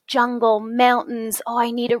beach, jungle, mountains. Oh,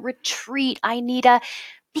 I need a retreat.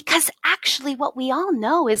 Because actually what we all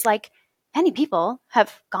know is like many people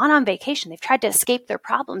have gone on vacation. They've tried to escape their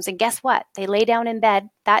problems. And guess what? They lay down in bed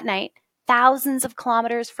that night, thousands of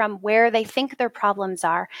kilometers from where they think their problems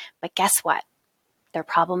are. But guess what? Their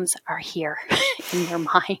problems are here in their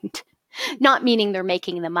mind. Not meaning they're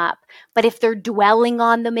making them up, but if they're dwelling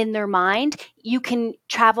on them in their mind, you can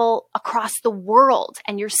travel across the world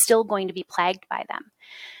and you're still going to be plagued by them.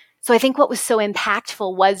 So I think what was so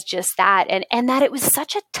impactful was just that, and that it was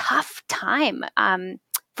such a tough time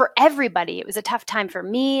for everybody. It was a tough time for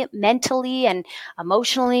me mentally and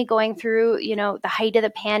emotionally going through, the height of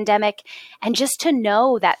the pandemic. And just to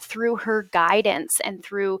know that through her guidance and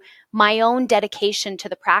through my own dedication to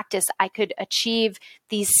the practice, I could achieve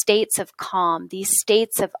these states of calm, these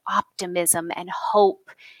states of optimism and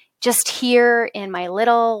hope, just here in my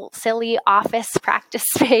little silly office practice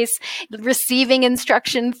space, receiving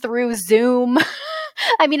instruction through Zoom.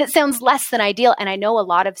 I mean, it sounds less than ideal. And I know a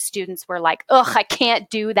lot of students were like, ugh, I can't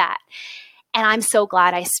do that. And I'm so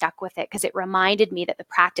glad I stuck with it because it reminded me that the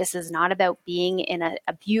practice is not about being in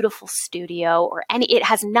a beautiful studio or it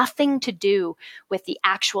has nothing to do with the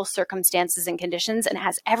actual circumstances and conditions, and it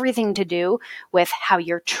has everything to do with how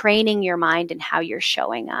you're training your mind and how you're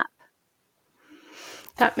showing up.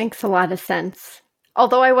 That makes a lot of sense.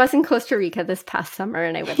 Although I was in Costa Rica this past summer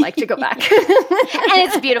and I would like to go back. And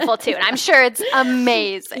it's beautiful too. And I'm sure it's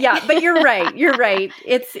amazing. Yeah, but you're right. You're right.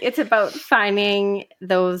 It's about finding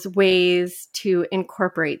those ways to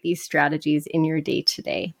incorporate these strategies in your day to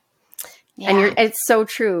day. And it's so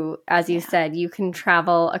true. As you said, you can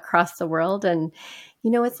travel across the world and,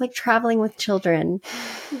 it's like traveling with children.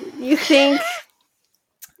 You think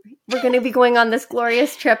we're going to be going on this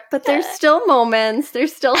glorious trip, but there's still moments,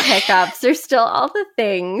 there's still hiccups, there's still all the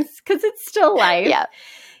things because it's still life. Yeah.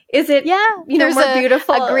 Is it, there's more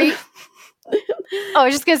beautiful? I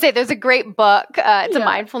was just going to say, there's a great book. It's a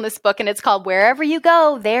mindfulness book and it's called Wherever You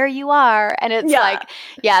Go, There You Are. And it's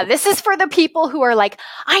this is for the people who are like,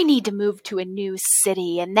 I need to move to a new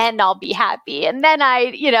city and then I'll be happy. And then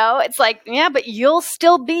it's like, but you'll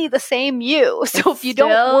still be the same you. So if you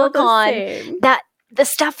don't work on that, the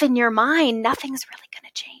stuff in your mind, nothing's really going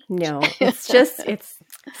to change. No, it's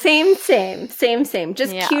same.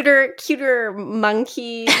 Just cuter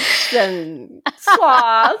monkeys and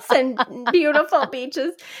sloths and beautiful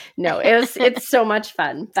beaches. No, it's so much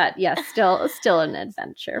fun. But yes, still an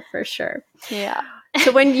adventure for sure. Yeah.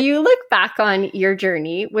 So when you look back on your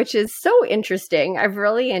journey, which is so interesting, I've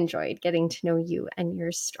really enjoyed getting to know you and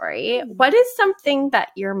your story. What is something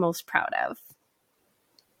that you're most proud of?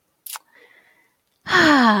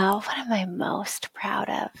 What am I most proud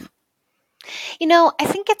of? I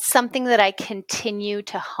think it's something that I continue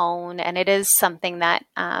to hone, and it is something that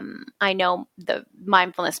I know the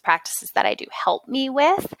mindfulness practices that I do help me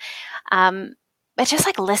with. But just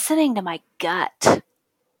like listening to my gut.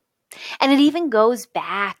 And it even goes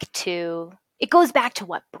back to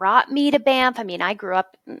what brought me to Banff. I mean, I grew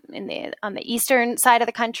up on the eastern side of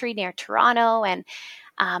the country near Toronto, and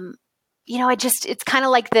it's kind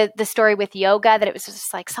of like the story with yoga, that it was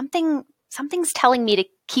just like something's telling me to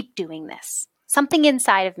keep doing this. Something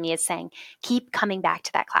inside of me is saying, keep coming back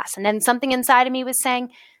to that class. And then something inside of me was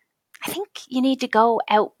saying, I think you need to go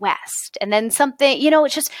out west. And then something,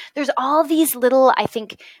 it's just, there's all these little, I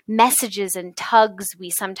think, messages and tugs we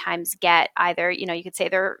sometimes get. Either, you could say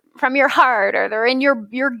they're from your heart or they're in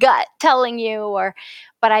your gut telling you,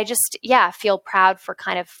 but I just, feel proud for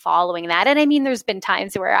kind of following that. And I mean, there's been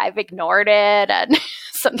times where I've ignored it, and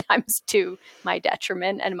sometimes to my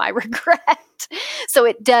detriment and my regret. So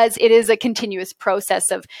it is a continuous process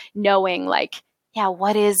of knowing, like,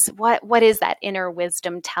 what is that inner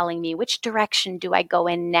wisdom telling me? Which direction do I go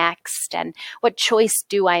in next? And what choice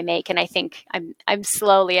do I make? And I think I'm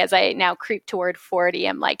slowly, as I now creep toward 40,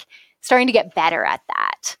 I'm like starting to get better at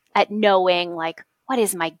that, at knowing like, what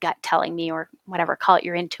is my gut telling me, or whatever, call it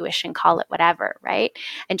your intuition, call it whatever, right?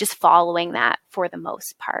 And just following that for the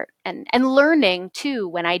most part, and learning too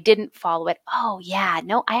when I didn't follow it. Oh yeah,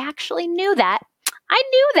 no, I actually knew that. I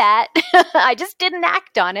knew that. I just didn't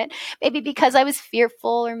act on it. Maybe because I was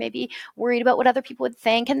fearful, or maybe worried about what other people would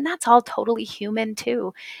think. And that's all totally human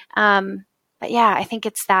too. But yeah, I think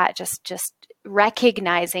it's that just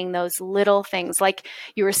recognizing those little things. Like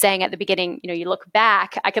you were saying at the beginning, you look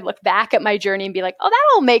back, I could look back at my journey and be like, oh,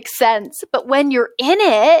 that all makes sense. But when you're in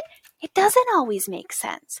it, it doesn't always make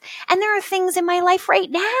sense. And there are things in my life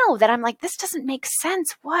right now that I'm like, this doesn't make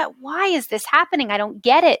sense. Why is this happening? I don't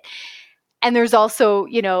get it. And there's also,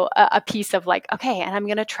 a piece of like, okay, and I'm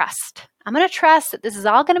going to trust that this is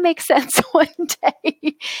all going to make sense one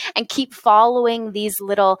day, and keep following these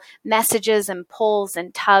little messages and pulls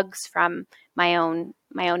and tugs from my own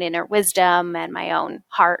inner wisdom and my own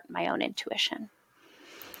heart, my own intuition.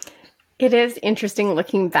 It is interesting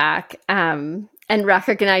looking back and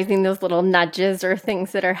recognizing those little nudges or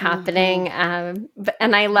things that are happening. And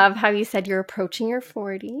I love how you said you're approaching your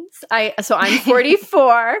 40s. So I'm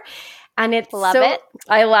 44. And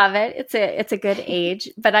I love it. It's a good age.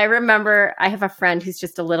 But I remember I have a friend who's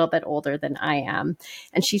just a little bit older than I am.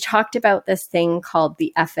 And she talked about this thing called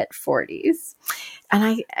the F at 40s.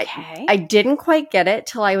 And I didn't quite get it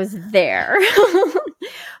till I was there.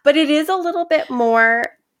 But it is a little bit more,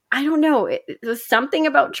 I don't know. It was something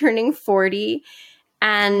about turning 40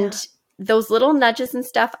 and those little nudges and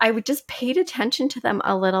stuff. I would just paid attention to them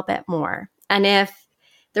a little bit more. And if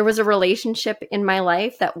there was a relationship in my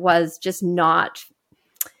life that was just not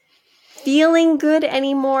feeling good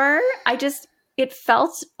anymore, it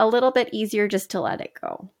felt a little bit easier just to let it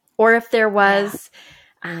go. Or if there was,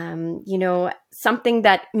 something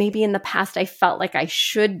that maybe in the past I felt like I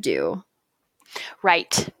should do.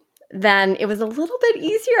 Right. Then it was a little bit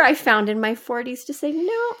easier, I found, in my 40s to say,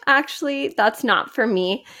 no, actually, that's not for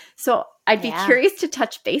me. So I'd be curious to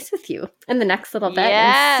touch base with you in the next little bit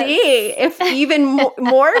and see if even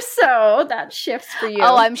more so that shifts for you.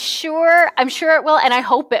 Oh, I'm sure it will. And I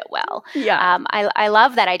hope it will. Yeah. I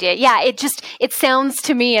love that idea. Yeah. It sounds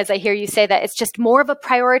to me, as I hear you say that, it's just more of a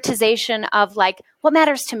prioritization of like, what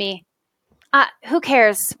matters to me? Who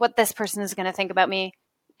cares what this person is going to think about me?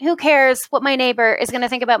 Who cares what my neighbor is going to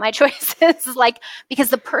think about my choices? Because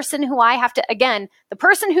the person who I have to, again, the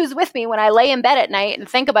person who's with me when I lay in bed at night and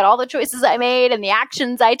think about all the choices I made and the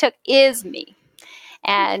actions I took is me.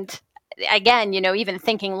 And again, even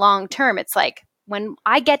thinking long term, it's like when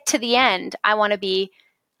I get to the end, I want to be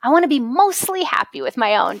mostly happy with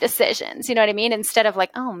my own decisions. You know what I mean? Instead of like,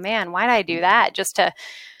 oh man, why did I do that?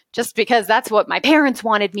 Just because that's what my parents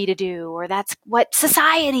wanted me to do, or that's what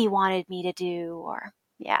society wanted me to do, or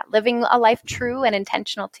living a life true and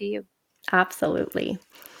intentional to you. Absolutely.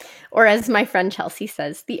 Or as my friend Chelsea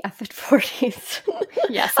says, the F at 40s.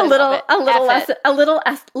 Yes, a little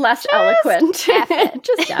less eloquent.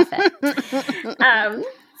 Just F it.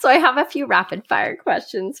 So I have a few rapid fire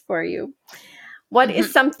questions for you. What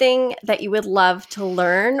is something that you would love to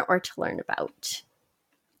learn or to learn about?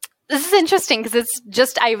 This is interesting because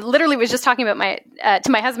I literally was just talking about to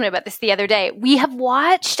my husband about this the other day. We have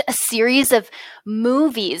watched a series of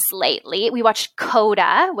movies lately. We watched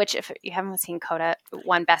Coda, which if you haven't seen Coda,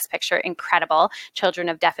 won Best Picture, incredible, Children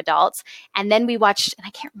of Deaf Adults. And then we watched, and I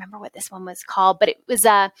can't remember what this one was called, but it was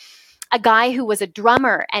a guy who was a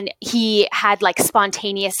drummer and he had like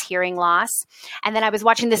spontaneous hearing loss. And then I was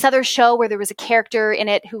watching this other show where there was a character in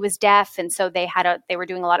it who was deaf. And so they were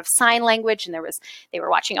doing a lot of sign language, and they were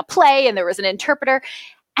watching a play and there was an interpreter.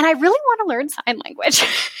 And I really want to learn sign language.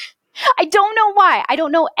 I don't know why. I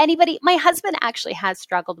don't know anybody. My husband actually has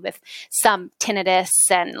struggled with some tinnitus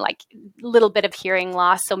and like a little bit of hearing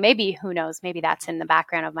loss. So maybe, who knows, maybe that's in the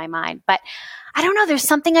background of my mind. But I don't know. There's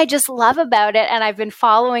something I just love about it. And I've been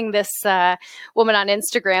following this woman on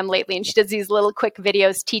Instagram lately, and she does these little quick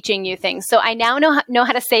videos teaching you things. So I now know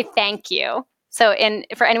how to say thank you. So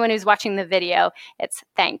for anyone who's watching the video, it's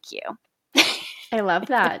thank you. I love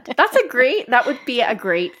that. That would be a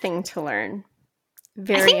great thing to learn.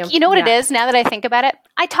 I think, you know what it is, now that I think about it?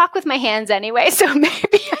 I talk with my hands anyway, so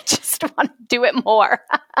maybe I just want to do it more.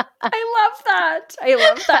 I love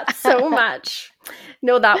that so much.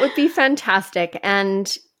 No, that would be fantastic. And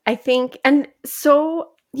I think, and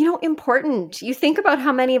so, important. You think about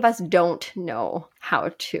how many of us don't know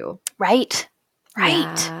how to. Right.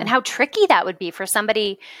 Yeah. And how tricky that would be for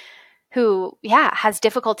somebody who, has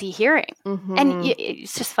difficulty hearing. Mm-hmm. And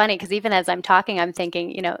it's just funny because even as I'm talking, I'm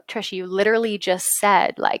thinking, Trish, you literally just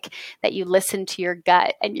said like that you listen to your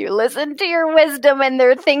gut and you listen to your wisdom, and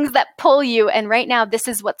there are things that pull you. And right now, this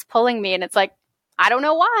is what's pulling me. And it's like, I don't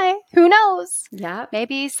know why. Who knows? Yeah.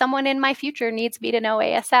 Maybe someone in my future needs me to know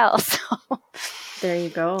ASL. So there you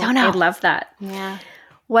go. Don't know. I love that. Yeah.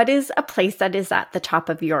 What is a place that is at the top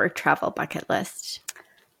of your travel bucket list?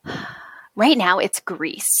 Right now, it's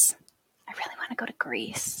Greece. I really want to go to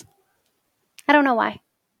Greece. I don't know why.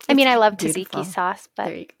 I mean, I love beautiful. tzatziki sauce, but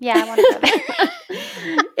I want to go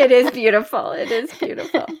there. It is beautiful. It is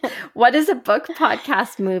beautiful. What is a book,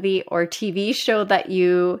 podcast, movie, or TV show that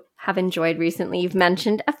you have enjoyed recently? You've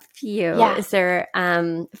mentioned a few. Yeah. Is there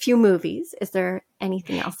a few movies? Is there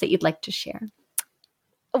anything else that you'd like to share?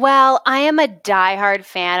 Well, I am a diehard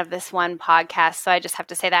fan of this one podcast, so I just have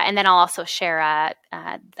to say that. And then I'll also share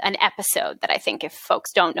an episode that I think if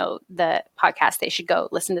folks don't know the podcast, they should go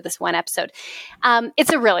listen to this one episode.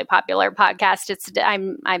 It's a really popular podcast.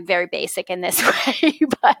 I'm very basic in this way,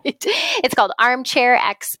 but it's called Armchair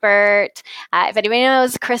Expert. If anybody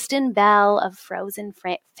knows Kristen Bell of Frozen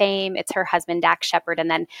fame, it's her husband, Dax Shepard, and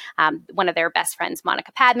then one of their best friends,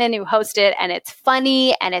 Monica Padman, who host it. And it's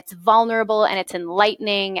funny and it's vulnerable and it's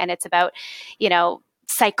enlightening. And it's about,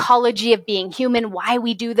 psychology of being human, why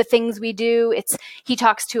we do the things we do. He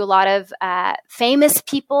talks to a lot of famous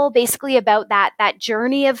people basically about that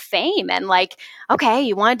journey of fame and like, okay,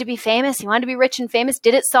 you wanted to be famous, you wanted to be rich and famous.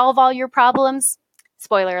 Did it solve all your problems?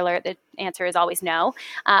 Spoiler alert, the answer is always no.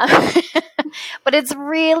 But it's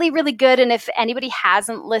really, really good. And if anybody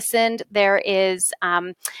hasn't listened, there is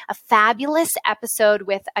a fabulous episode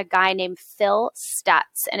with a guy named Phil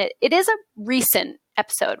Stutz. And it is a recent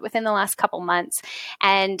episode within the last couple months.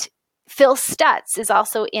 And Phil Stutz is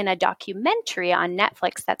also in a documentary on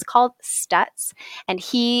Netflix that's called Stutz. And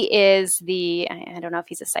he is I don't know if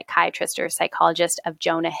he's a psychiatrist or a psychologist of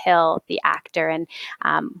Jonah Hill, the actor. And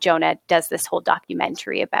Jonah does this whole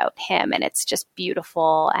documentary about him. And it's just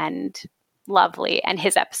beautiful and lovely. And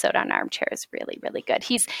his episode on Armchair is really, really good.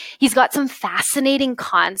 He's got some fascinating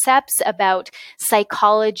concepts about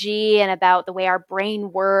psychology and about the way our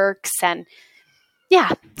brain works. And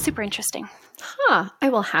yeah, super interesting. I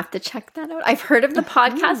will have to check that out. I've heard of the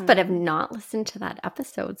podcast, but have not listened to that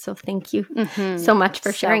episode. So thank you so much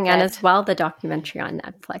for sharing. And as well, the documentary on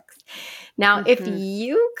Netflix. Now, if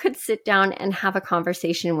you could sit down and have a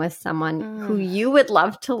conversation with someone who you would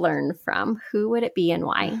love to learn from, who would it be and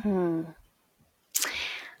why?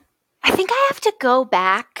 I think I have to go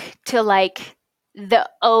back to like the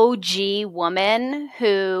OG woman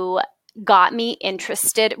who got me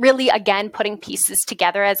interested, really, again, putting pieces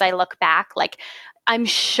together as I look back. Like, I'm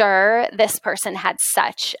sure this person had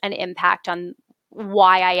such an impact on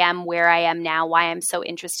why I am where I am now, why I'm so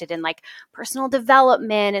interested in like personal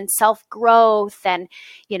development and self-growth and,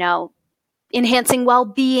 enhancing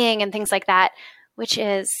well-being and things like that, which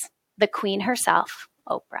is the queen herself,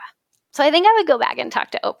 Oprah. So I think I would go back and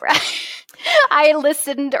talk to Oprah.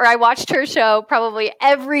 I watched her show probably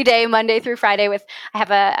every day, Monday through Friday. I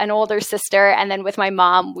have an older sister, and then with my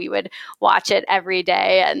mom, we would watch it every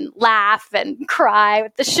day and laugh and cry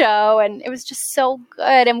with the show. And it was just so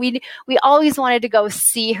good. And we always wanted to go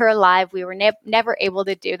see her live. We were never able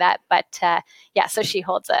to do that. But so she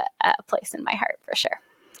holds a place in my heart for sure.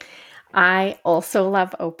 I also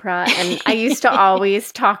love Oprah, and I used to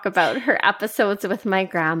always talk about her episodes with my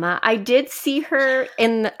grandma. I did see her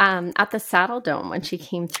at the Saddle Dome when she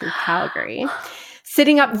came through Calgary,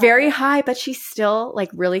 sitting up very high, but she still like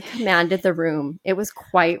really commanded the room. It was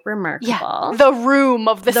quite remarkable. Yeah, the room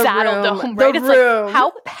of the Saddle Dome, right? It's like,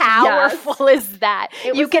 how powerful is that?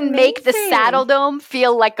 You can amazing. Make the Saddle Dome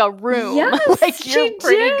feel like a room. Yes, like you're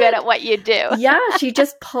pretty good at what you do. Yeah, she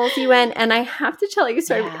just pulls you in. And I have to tell you,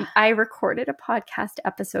 I recorded a podcast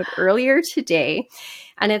episode earlier today,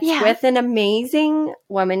 and it's with an amazing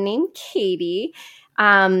woman named Katie.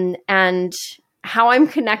 And how I'm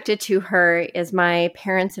connected to her is my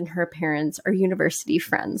parents and her parents are university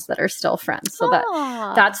friends that are still friends. So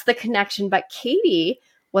that's the connection. But Katie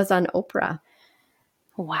was on Oprah.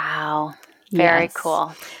 Wow. Very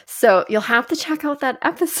cool. So you'll have to check out that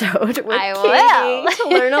episode with I Katie to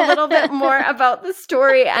learn a little bit more about the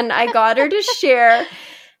story. And I got her to share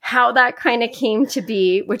how that kind of came to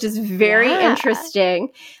be, which is very interesting.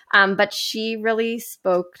 But she really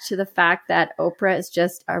spoke to the fact that Oprah is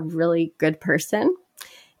just a really good person.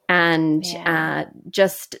 And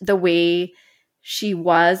just the way she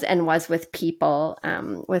was with people,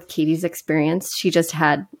 with Katie's experience. She just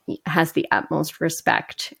has the utmost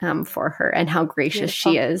respect for her and how gracious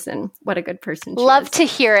she is and what a good person she is. Love to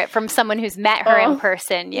hear it from someone who's met her in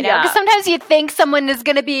person, you know, because sometimes you think someone is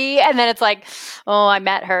going to be, and then it's like, oh, I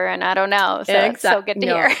met her and I don't know. So it's so good to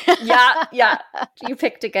hear. Yeah. You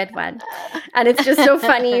picked a good one. And it's just so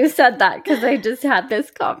funny you said that because I just had this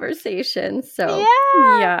conversation. So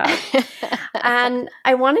yeah. And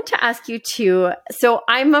I wanted to ask you too, so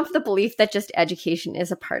I'm of the belief that just education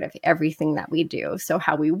is a part of everything that we do. So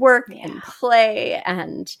how we work and play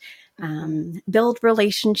and build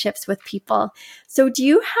relationships with people. So do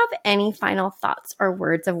you have any final thoughts or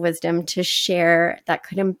words of wisdom to share that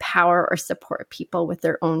could empower or support people with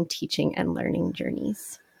their own teaching and learning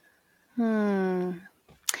journeys? I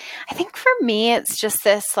think for me, it's just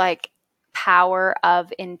this like power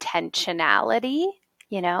of intentionality.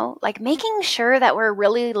 You know, like making sure that we're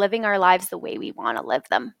really living our lives the way we want to live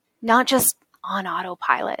them, not just on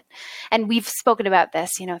autopilot. And we've spoken about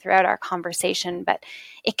this, you know, throughout our conversation, but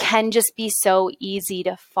it can just be so easy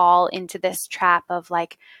to fall into this trap of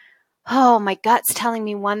like, oh, my gut's telling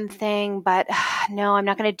me one thing, but no, I'm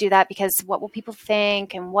not going to do that because what will people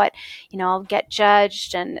think and what, you know, I'll get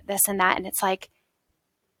judged and this and that. And it's like,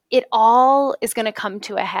 it all is going to come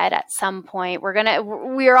to a head at some point.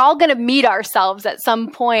 We're all going to meet ourselves at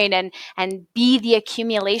some point and be the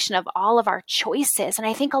accumulation of all of our choices. And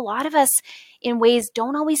I think a lot of us in ways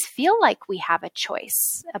don't always feel like we have a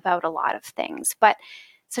choice about a lot of things. But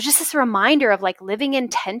so just this reminder of like living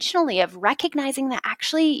intentionally, of recognizing that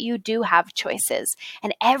actually you do have choices.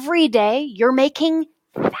 And every day you're making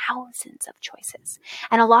thousands of choices.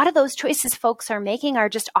 And a lot of those choices folks are making are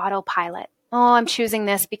just autopilot. Oh, I'm choosing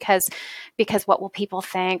this because what will people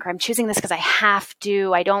think? Or I'm choosing this because I have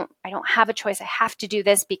to. I don't have a choice. I have to do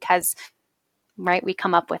this because, right, we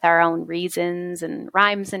come up with our own reasons and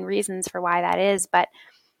rhymes and reasons for why that is. But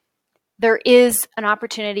there is an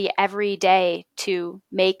opportunity every day to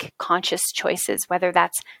make conscious choices, whether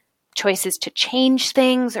that's choices to change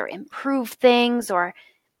things or improve things or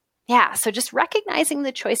so just recognizing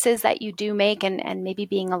the choices that you do make and maybe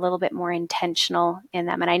being a little bit more intentional in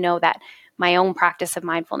them. And I know that my own practice of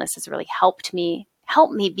mindfulness has really helped me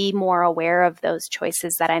be more aware of those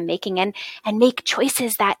choices that I'm making and make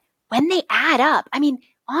choices that when they add up, I mean,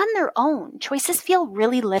 on their own, choices feel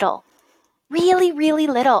really little, really, really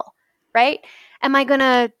little, right? Am I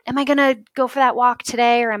gonna go for that walk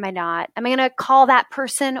today or am I not? Am I gonna call that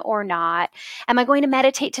person or not? Am I going to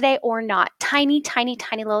meditate today or not? Tiny, tiny,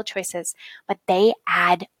 tiny little choices, but they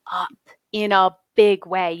add up in a big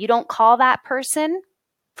way. You don't call that person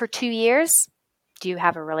for 2 years. Do you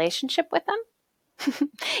have a relationship with them?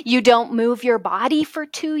 You don't move your body for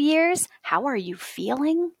 2 years. How are you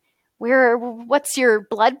feeling? What's your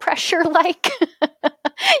blood pressure like?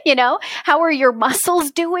 You know, how are your muscles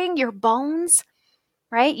doing? Your bones?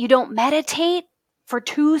 Right? You don't meditate for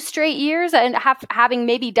 2 straight years and having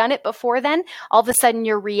maybe done it before then, all of a sudden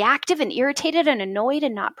you're reactive and irritated and annoyed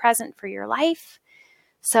and not present for your life.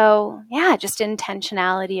 So just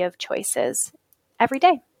intentionality of choices every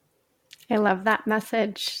day. I love that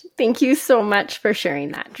message. Thank you so much for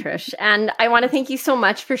sharing that, Trish. And I want to thank you so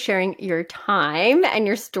much for sharing your time and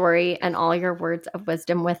your story and all your words of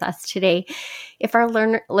wisdom with us today. If our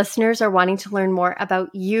listeners are wanting to learn more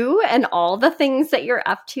about you and all the things that you're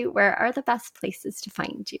up to, where are the best places to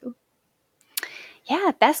find you?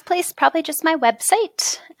 Yeah, best place, probably just my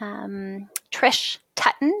website, Trish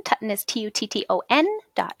Tutton. Tutton is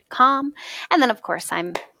TUTTON.com. And then, of course,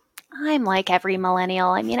 I'm like every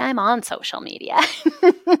millennial. I mean, I'm on social media.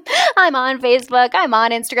 I'm on Facebook. I'm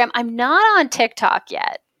on Instagram. I'm not on TikTok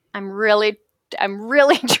yet. I'm really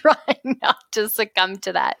trying not to succumb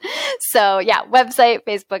to that. So website,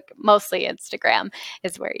 Facebook, mostly Instagram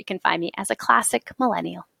is where you can find me as a classic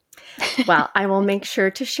millennial. Well, I will make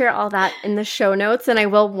sure to share all that in the show notes, and I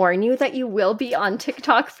will warn you that you will be on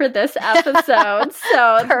TikTok for this episode.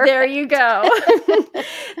 So there you go.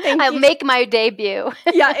 I'll make my debut.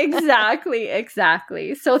 Yeah,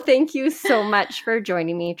 exactly. So thank you so much for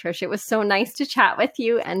joining me, Trish. It was so nice to chat with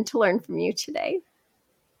you and to learn from you today.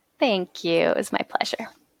 Thank you. It was my pleasure.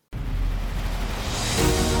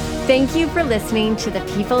 Thank you for listening to the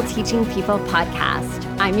People Teaching People podcast.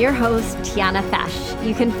 I'm your host, Tiana Fesh.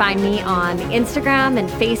 You can find me on Instagram and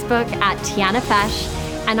Facebook at Tiana Fesh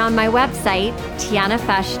and on my website,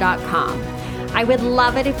 tianafesh.com. I would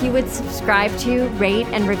love it if you would subscribe to, rate,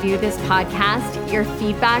 and review this podcast. Your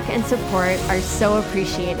feedback and support are so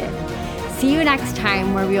appreciated. See you next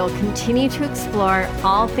time, where we will continue to explore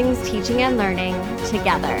all things teaching and learning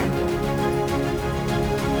together.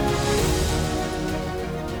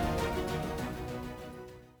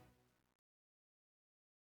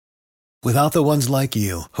 Without the ones like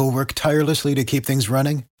you, who work tirelessly to keep things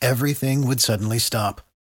running, everything would suddenly stop.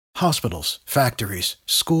 Hospitals, factories,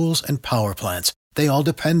 schools, and power plants, they all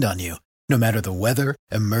depend on you. No matter the weather,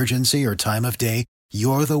 emergency, or time of day,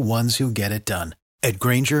 you're the ones who get it done. At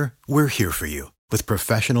Grainger, we're here for you with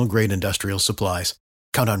professional-grade industrial supplies.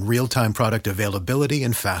 Count on real-time product availability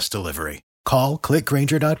and fast delivery. Call, click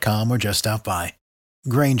Grainger.com, or just stop by.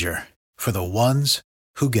 Grainger, for the ones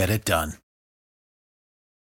who get it done.